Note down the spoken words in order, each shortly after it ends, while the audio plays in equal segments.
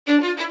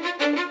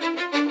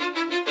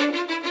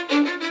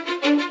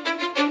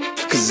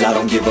Cause I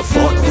don't give a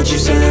fuck what you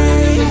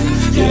say.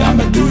 Yeah,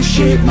 I'ma do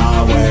shit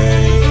my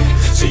way.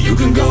 So you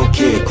can go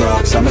kick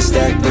rocks, I'ma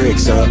stack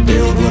bricks up,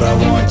 build what I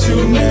want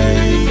to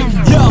make.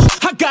 Yo,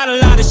 I got a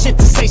lot of shit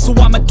to say, so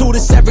I'ma do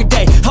this every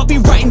day. I'll be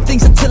writing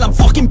things until I'm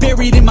fucking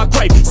buried in my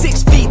grave.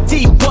 6 feet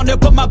deep under,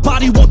 but my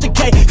body won't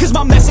decay. Cause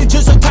my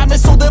messages are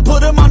timeless, so they'll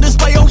put them on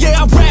display. Oh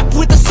yeah, I rap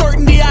with a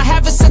certainty, I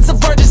have a sense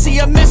of urgency.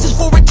 A message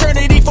for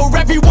eternity, for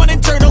everyone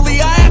internally.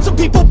 I had some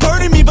people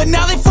burning me, but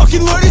now they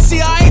fucking learn to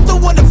see I ain't the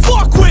one to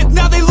fuck with,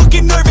 now they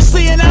looking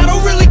nervously. And I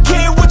don't really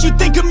care what you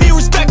think of me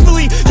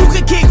respectfully. You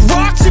can kick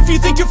rocks if you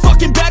think you're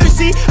fucking better,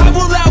 see. I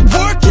will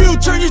outwork you,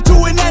 turn you to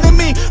an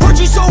enemy. Hurt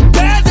you so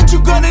bad that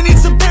you're gonna need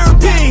some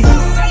therapy.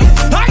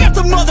 I got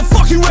the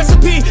motherfucking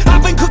recipe,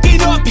 I've been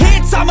cooking up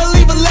hits, I'ma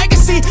leave a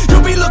legacy.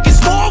 You'll be looking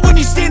small when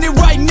you're standing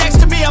right next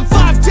to me. I'm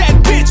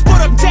 5'10", bitch, but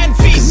I'm 10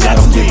 feet next to me. I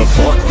don't give a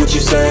fuck what you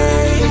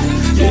say.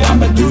 Yeah,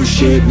 I'ma do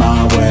shit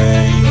my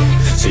way.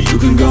 So you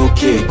can go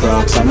kick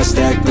rocks, I'ma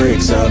stack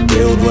bricks up,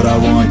 build what I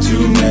want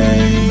to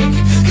make.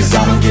 Cause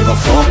I don't give a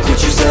fuck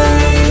what you say.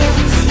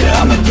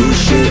 Yeah, I'ma do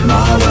shit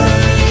my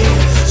way.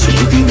 So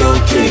you can go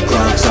kick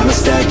rocks, I'ma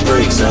stack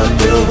bricks up,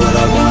 build what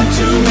I want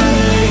to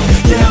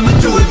make. Yeah, I'ma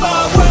do it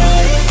my way.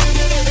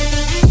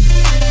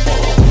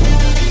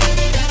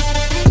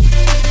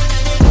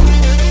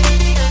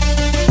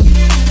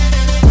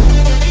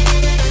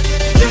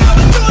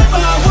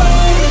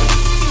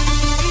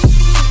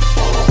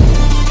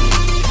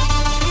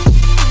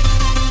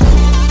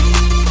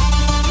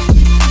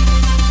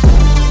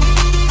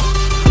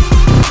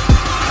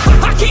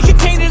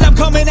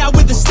 Coming out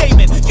with a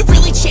statement. You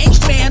really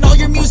changed, man, all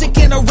your music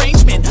and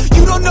arrangement.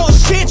 You don't know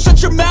shit, shut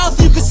your mouth,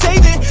 you can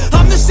save it.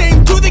 I'm the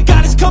same dude that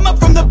got his come up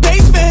from the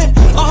basement.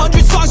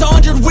 100 songs,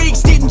 100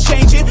 weeks, didn't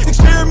change it.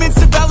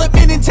 Experiments,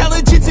 development,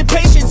 intelligence, and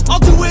patience.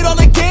 I'll do it all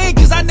again,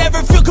 cause I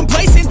never feel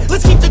complacent.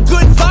 Let's keep the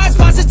good vibes,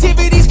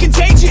 positivity's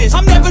contagious.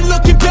 I'm never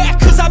looking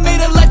back, cause I made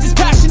a life that's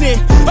passionate.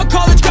 A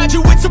college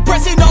graduate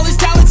suppressing all his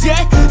talents,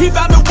 yeah. He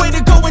found a way to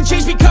go and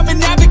change, become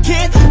an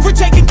advocate for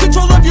taking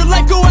control of your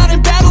life, go out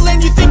and battle. And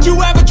you think you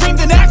have a dream,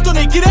 then act on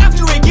it, get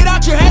after it. Get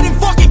out your head and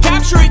fucking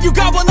capture it. You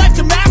got one life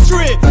to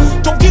master it.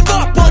 Don't give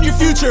up on your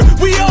future,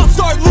 we all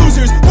start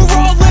losers. We're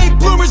all late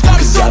bloomers,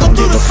 gotta struggle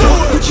through the sewer. I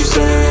don't give a fuck what you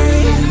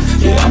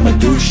say. Yeah, I'ma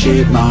do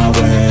shit my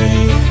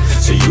way.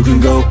 So you can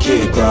go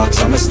kick rocks,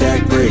 I'ma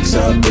stack bricks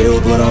up,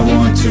 build what I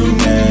want to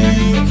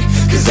make.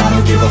 Cause I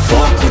don't give a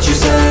fuck what you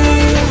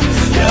say.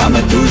 Yeah,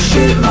 I'ma do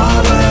shit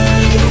my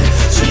way.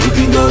 So you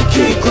can go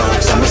kick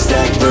rocks, I'ma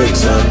stack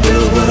bricks up,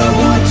 build what I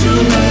want to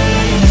make.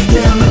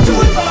 Yeah, I'ma do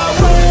it my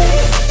way.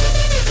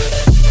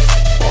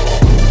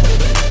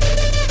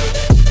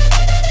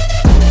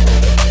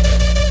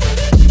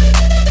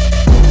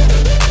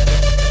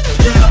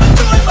 Yeah, I'ma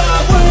do it my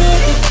way.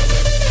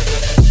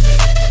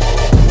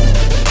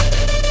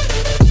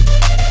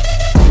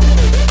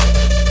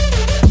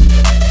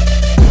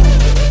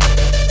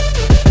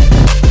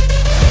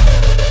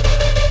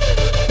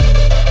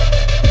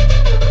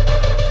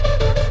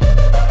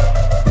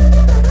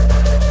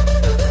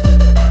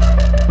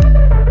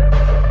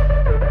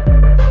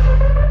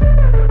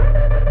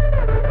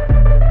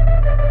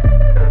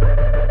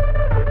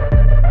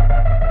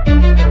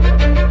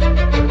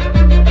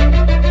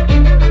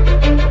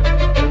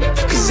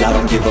 I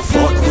don't give a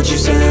fuck what you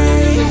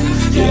say.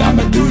 Yeah,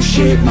 I'ma do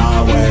shit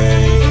my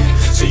way.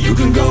 So you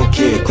can go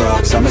kick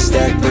rocks, I'ma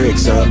stack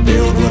bricks up,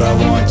 build what I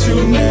want to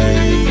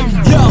make.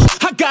 Yo,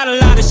 I got a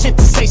lot of shit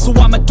to say, so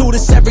I'ma do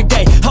this every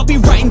day. I'll be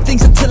writing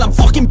things until I'm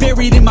fucking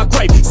buried in my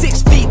grave.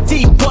 6 feet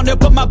deep under,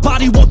 but my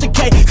body won't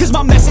decay. Cause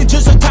my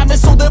messages are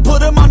timeless, so they'll put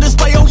them on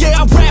display. Oh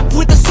yeah, I rap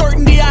with a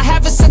certainty, I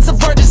have a sense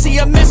of urgency.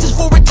 A message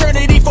for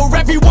eternity, for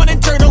everyone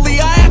internally.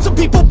 I had some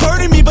people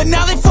burning me, but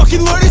now they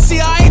fucking learn to see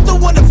I ain't the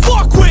one to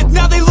fuck with,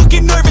 now they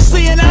looking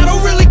nervously. And I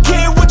don't really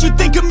care what you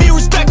think of me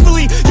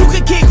respectfully. You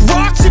can kick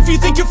rocks if you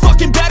think you're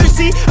fucking better,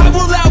 see. I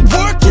will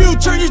outwork you,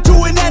 turn you to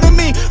an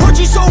enemy. Hurt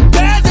you so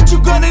bad that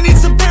you're gonna need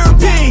some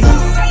therapy.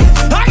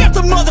 I got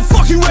the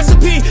motherfucking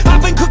recipe,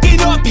 I've been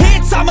cooking up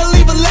hits, I'ma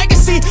leave a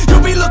legacy.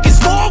 You'll be looking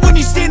small when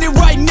you're standing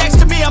right next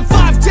to me. I'm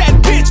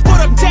 5'10", bitch, but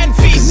I'm 10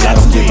 feet next to me. I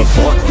don't give a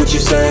fuck what you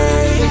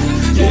say.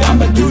 Yeah,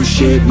 I'ma do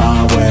shit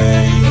my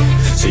way.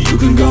 So you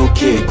can go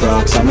kick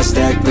rocks, I'ma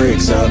stack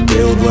bricks up,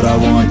 build what I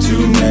want to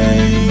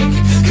make.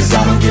 Cause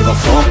I don't give a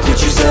fuck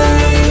what you say.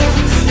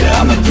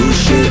 Yeah, I'ma do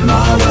shit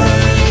my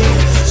way.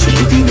 So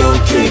you can go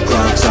kick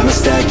rocks, I'ma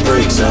stack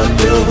bricks up,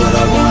 build what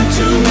I want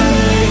to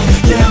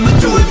make. Yeah, I'ma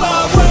do it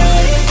my way.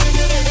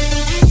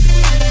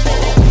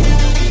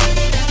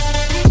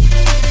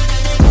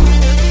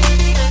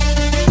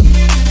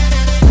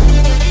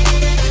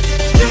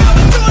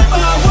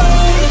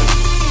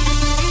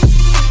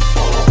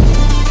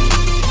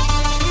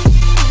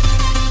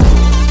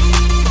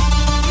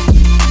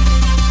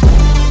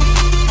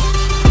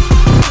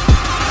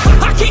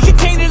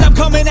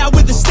 Coming out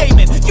with a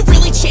statement. You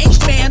really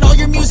changed, man, all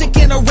your music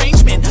and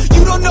arrangement.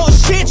 You don't know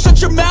shit, shut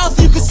your mouth,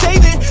 you can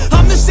save it.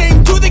 I'm the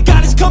same dude that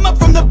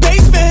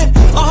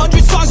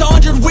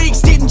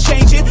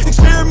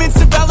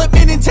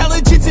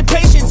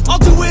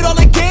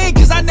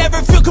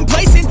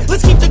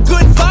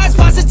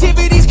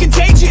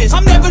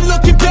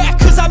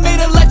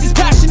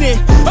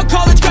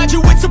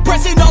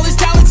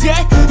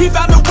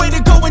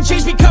and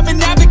change, become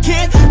an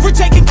advocate for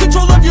taking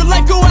control of your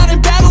life, go out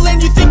and battle.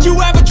 And you think you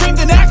have a dream,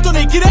 then act on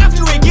it. Get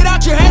after it, get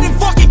out your head and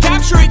fucking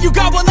capture it. You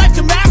got one life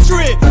to master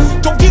it.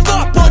 Don't give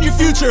up on your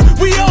future,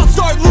 we all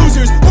start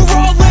losers. We're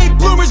all late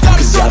bloomers,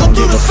 gotta struggle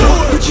through the sewer.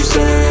 I don't give a fuck what you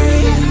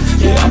say,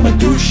 yeah, I'ma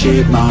do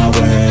shit my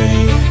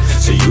way.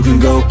 So you can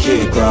go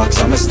kick rocks,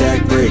 I'ma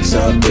stack bricks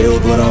up,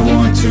 build what I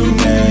want to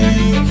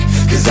make.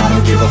 Cause I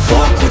don't give a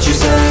fuck what you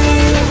say,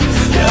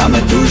 yeah, I'ma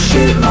do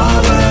shit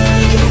my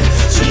way.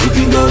 So you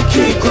can go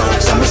kick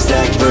rocks, I'ma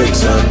stack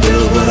bricks up,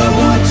 build what I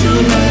want to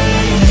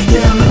make.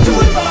 Yeah, I'ma do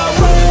it my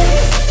way.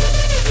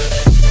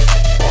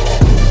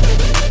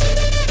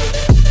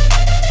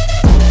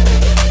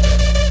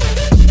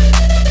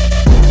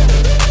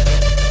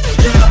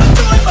 Yeah, I'ma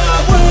do it my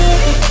way.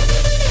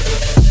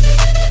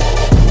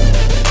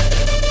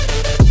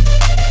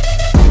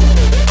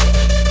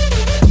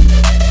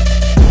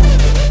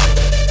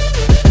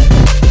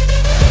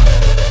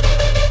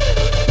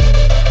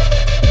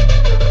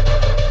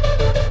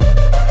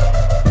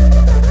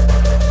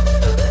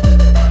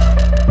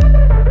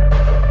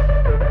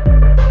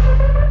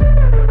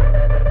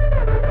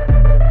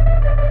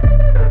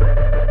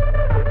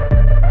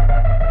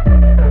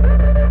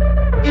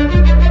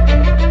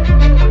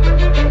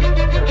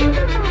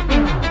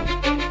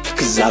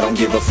 I don't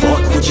give a fuck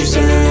what you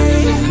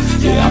say,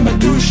 yeah, I'ma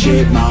do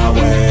shit my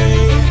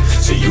way.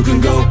 So you can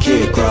go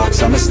kick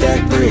rocks, I'ma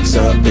stack bricks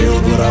up,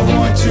 build what I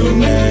want to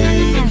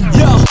make.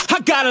 Yo,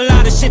 I got a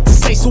lot of shit to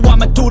say, so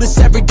I'ma do this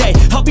every day.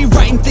 I'll be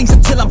writing things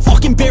until I'm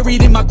fucking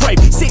buried in my grave.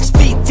 6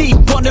 feet deep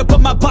under, but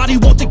my body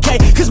won't decay.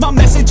 Cause my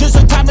messages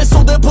are timeless,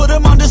 so they'll put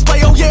them on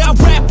display. Oh yeah, I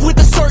rap with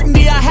a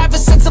certainty, I have a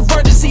sense of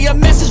urgency. A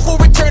message for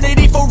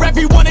eternity, for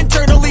everyone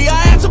internally. I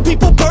had some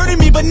people burning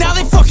me, but now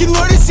they fucking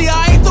learn to see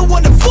I ain't the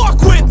one to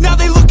fuck with, now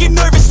they looking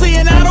nervously.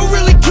 And I don't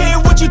really care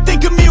what you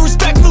think of me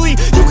respectfully.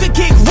 You can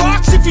kick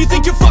rocks if you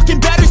think you're fucking